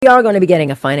We are going to be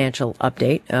getting a financial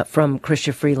update from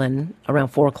Chrystia Freeland around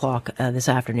 4 o'clock this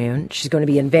afternoon. She's going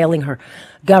to be unveiling her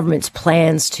government's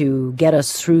plans to get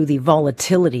us through the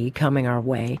volatility coming our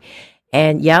way.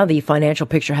 And yeah, the financial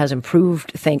picture has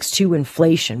improved thanks to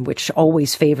inflation, which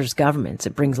always favors governments.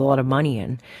 It brings a lot of money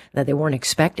in that they weren't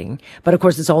expecting. But of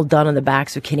course, it's all done on the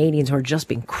backs of Canadians who are just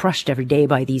being crushed every day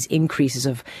by these increases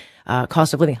of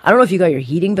cost of living. I don't know if you got your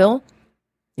heating bill.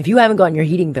 If you haven't gotten your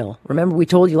heating bill, remember we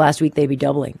told you last week they'd be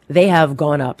doubling. They have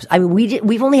gone up. I mean,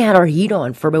 we've only had our heat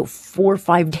on for about 4 or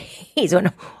 5 days.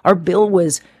 Our bill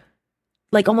was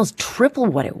like almost triple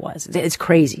what it was. It's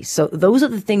crazy. So those are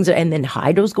the things, and then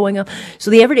hydro's going up.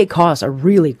 So the everyday costs are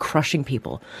really crushing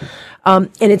people. And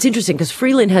it's interesting because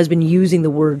Freeland has been using the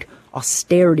word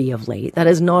austerity of late. That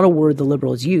is not a word the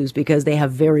Liberals use because they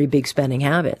have very big spending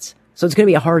habits. So it's going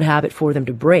to be a hard habit for them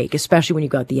to break, especially when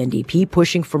you've got the NDP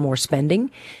pushing for more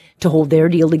spending to hold their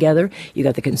deal together. You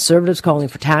got the Conservatives calling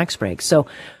for tax breaks. So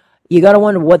you got to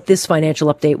wonder what this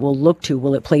financial update will look to.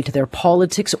 Will it play to their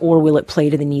politics, or will it play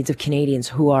to the needs of Canadians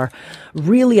who are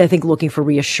really, I think, looking for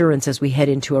reassurance as we head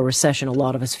into a recession a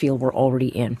lot of us feel we're already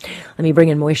in? Let me bring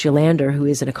in Moishe Lander, who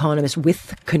is an economist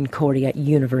with Concordia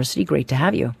University. Great to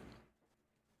have you.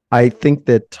 I think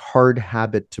that Hard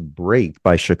Habit to Break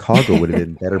by Chicago would have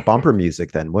been better bumper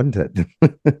music then, wouldn't it?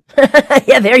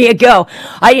 Yeah, there you go.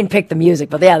 I didn't pick the music,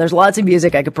 but yeah, there's lots of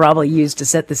music I could probably use to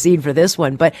set the scene for this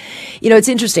one. But, you know, it's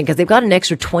interesting because they've got an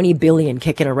extra $20 billion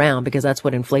kicking around because that's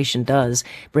what inflation does,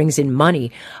 brings in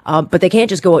money. But they can't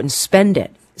just go out and spend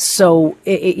it. So,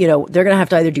 you know, they're going to have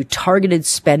to either do targeted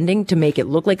spending to make it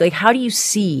look like how do you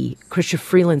see Chrystia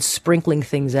Freeland sprinkling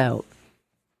things out?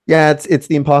 Yeah, it's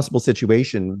the impossible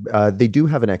situation. They do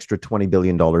have an extra $20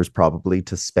 billion probably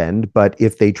to spend, but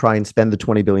if they try and spend the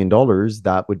 $20 billion,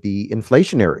 that would be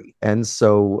inflationary. And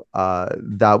so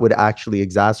that would actually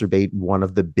exacerbate one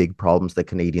of the big problems that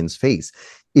Canadians face.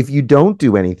 If you don't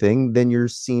do anything, then you're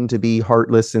seen to be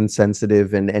heartless,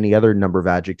 insensitive, and any other number of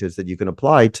adjectives that you can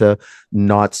apply to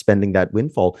not spending that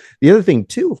windfall. The other thing,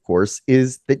 too, of course,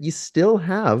 is that you still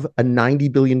have a $90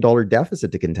 billion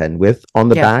deficit to contend with on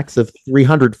the backs of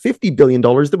 $350 billion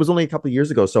that was only a couple of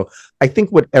years ago. So I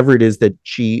think whatever it is that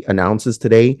she announces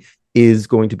today is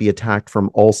going to be attacked from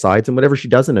all sides. And whatever she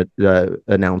doesn't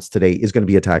announce today is going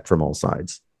to be attacked from all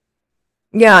sides.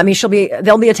 Yeah, I mean, she'll be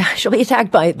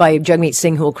attacked by Jagmeet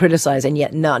Singh, who will criticize and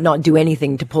yet not do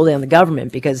anything to pull down the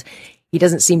government because he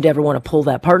doesn't seem to ever want to pull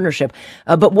that partnership.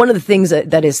 But one of the things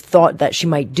that is thought that she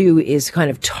might do is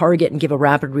kind of target and give a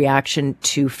rapid reaction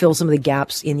to fill some of the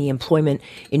gaps in the employment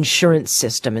insurance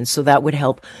system. And so that would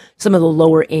help some of the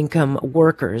lower income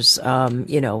workers,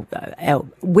 out.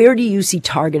 Where do you see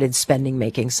targeted spending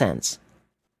making sense?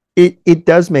 It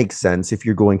does make sense if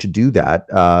you're going to do that.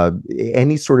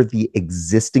 Any sort of the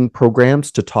existing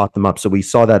programs to top them up. So we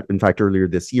saw that, in fact, earlier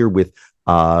this year with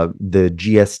the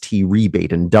GST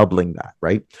rebate and doubling that,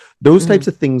 right? Those types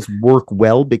of things work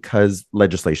well because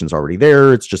legislation's already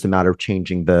there. It's just a matter of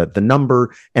changing the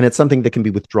number, and it's something that can be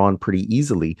withdrawn pretty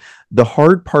easily. The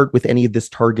hard part with any of this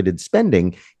targeted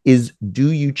spending is,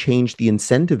 do you change the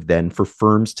incentive then for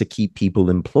firms to keep people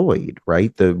employed,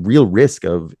 right? The real risk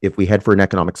of if we head for an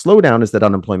economic slowdown is that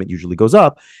unemployment usually goes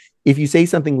up. If you say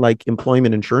something like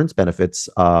employment insurance benefits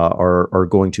are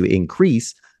going to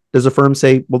increase, does a firm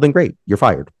say, well, then great, you're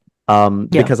fired?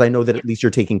 Because I know that at least you're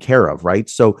taken care of, right?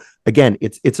 So again,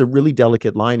 it's a really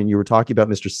delicate line. And you were talking about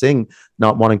Mr. Singh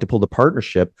not wanting to pull the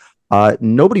partnership.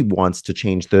 Nobody wants to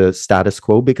change the status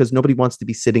quo because nobody wants to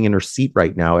be sitting in her seat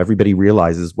right now. Everybody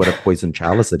realizes what a poison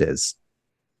chalice it is.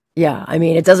 Yeah, I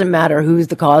mean, it doesn't matter who's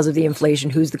the cause of the inflation,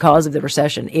 who's the cause of the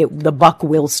recession. The buck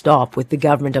will stop with the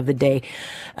government of the day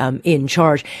in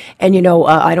charge. And,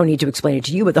 I don't need to explain it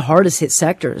to you, but the hardest hit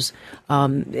sectors,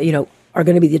 are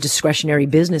going to be the discretionary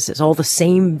businesses, all the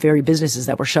same very businesses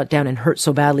that were shut down and hurt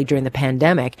so badly during the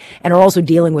pandemic and are also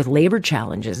dealing with labor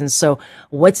challenges. And so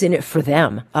what's in it for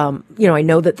them? I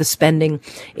know that the spending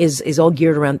is all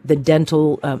geared around the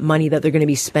dental money that they're going to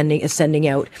be sending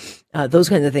out, those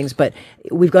kinds of things. But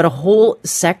we've got a whole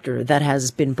sector that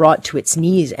has been brought to its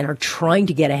knees and are trying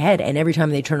to get ahead. And every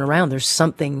time they turn around, there's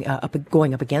something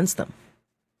going up against them.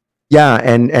 Yeah,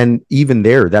 and even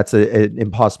there, that's an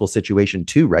impossible situation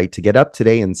too, right? To get up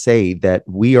today and say that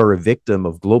we are a victim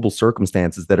of global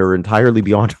circumstances that are entirely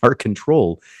beyond our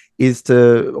control is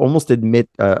to almost admit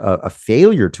a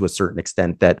failure to a certain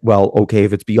extent that, well, okay,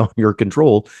 if it's beyond your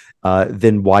control,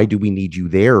 then why do we need you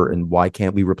there? And why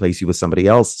can't we replace you with somebody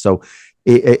else? So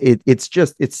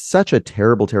It's such a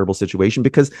terrible situation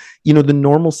because, the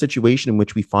normal situation in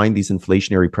which we find these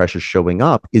inflationary pressures showing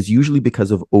up is usually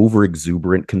because of over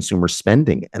exuberant consumer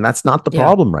spending. And that's not the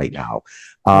problem right now.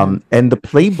 And the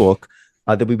playbook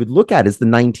that we would look at is the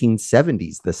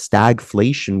 1970s, the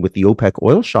stagflation with the OPEC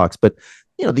oil shocks. But,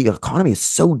 the economy is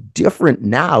so different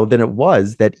now than it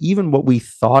was that even what we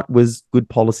thought was good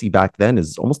policy back then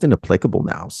is almost inapplicable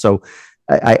now. So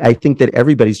I think that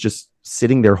everybody's just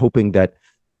sitting there hoping that,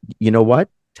 you know what,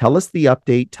 tell us the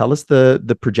update, tell us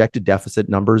the projected deficit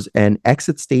numbers, and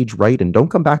exit stage right, and don't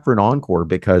come back for an encore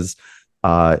because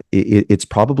it's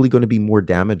probably going to be more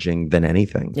damaging than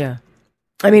anything. Yeah.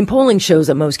 I mean, polling shows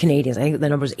that most Canadians, I think the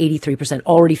number is 83%,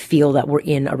 already feel that we're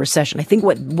in a recession. I think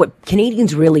what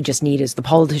Canadians really just need is the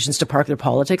politicians to park their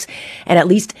politics and at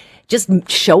least just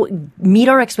meet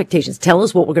our expectations. Tell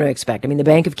us what we're going to expect. I mean, the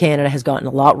Bank of Canada has gotten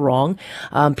a lot wrong.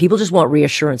 People just want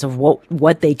reassurance of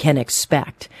what they can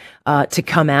expect to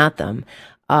come at them.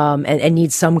 And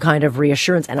need some kind of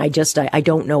reassurance. And I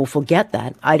don't know if we'll get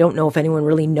that. I don't know if anyone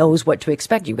really knows what to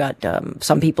expect. You've got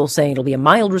some people saying it'll be a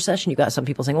mild recession. You've got some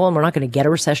people saying, well, we're not going to get a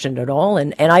recession at all.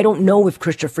 And I don't know if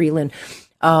Chrystia Freeland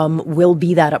will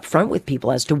be that upfront with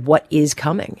people as to what is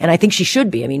coming. And I think she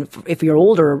should be. I mean, if you're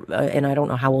older, and I don't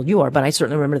know how old you are, but I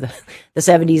certainly remember the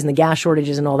 70s and the gas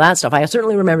shortages and all that stuff. I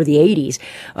certainly remember the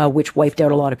 80s, which wiped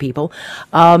out a lot of people.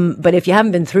 But if you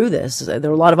haven't been through this, there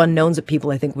are a lot of unknowns that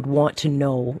people, I think, would want to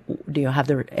know, have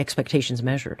their expectations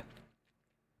measured.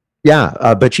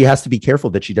 Yeah, but she has to be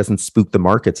careful that she doesn't spook the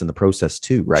markets in the process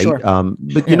too, right? Sure.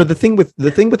 But the thing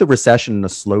with a recession and a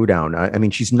slowdown, I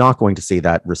mean, she's not going to say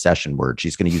that recession word.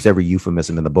 She's going to use every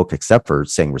euphemism in the book except for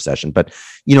saying recession. But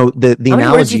the how many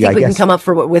analogy, words do you think we guess, can come up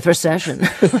with recession?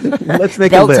 Let's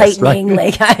make Belt a list, tightening,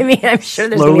 right? I mean, I'm sure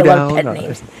there's going to be a lot of pet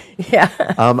names. Yeah.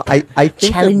 I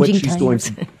think that what she's going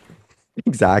to.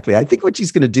 Exactly. I think what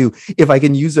she's going to do, if I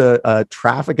can use a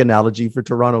traffic analogy for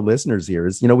Toronto listeners here,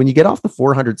 is, when you get off the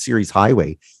 400 series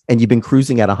highway and you've been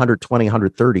cruising at 120,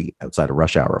 130 outside of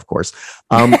rush hour, of course,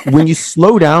 when you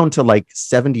slow down to like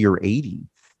 70 or 80,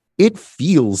 it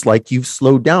feels like you've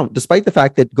slowed down, despite the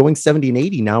fact that going 70 and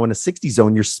 80 now in a 60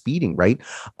 zone, you're speeding, right?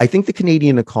 I think the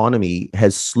Canadian economy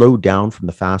has slowed down from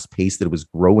the fast pace that it was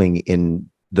growing in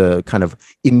the kind of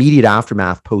immediate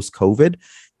aftermath post-COVID.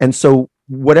 And so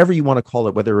whatever you want to call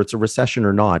it, whether it's a recession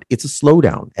or not, it's a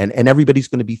slowdown, and everybody's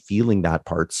going to be feeling that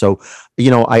part. So,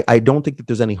 I don't think that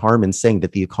there's any harm in saying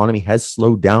that the economy has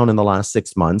slowed down in the last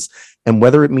 6 months, and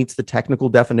whether it meets the technical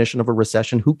definition of a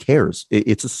recession, who cares?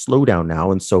 It's a slowdown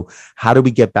now. And so how do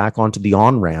we get back onto the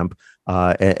on-ramp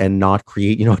and not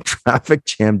create, a traffic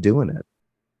jam doing it?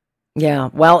 Yeah,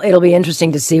 well, it'll be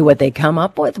interesting to see what they come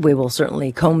up with. We will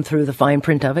certainly comb through the fine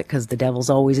print of it because the devil's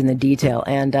always in the detail.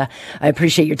 And I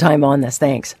appreciate your time on this.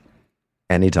 Thanks.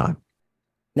 Anytime.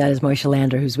 That is Moishe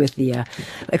Lander, who's with the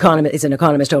economist, is an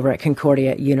economist over at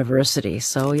Concordia University.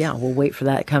 So yeah, we'll wait for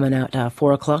that coming out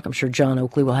 4:00. I'm sure John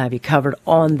Oakley will have you covered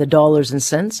on the dollars and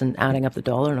cents and adding up the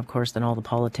dollar. And of course, then all the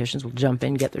politicians will jump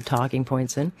in, get their talking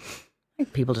points in. I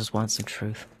think people just want some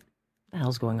truth. What the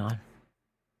hell's going on?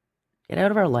 Get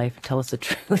out of our life and tell us the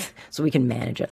truth so we can manage it.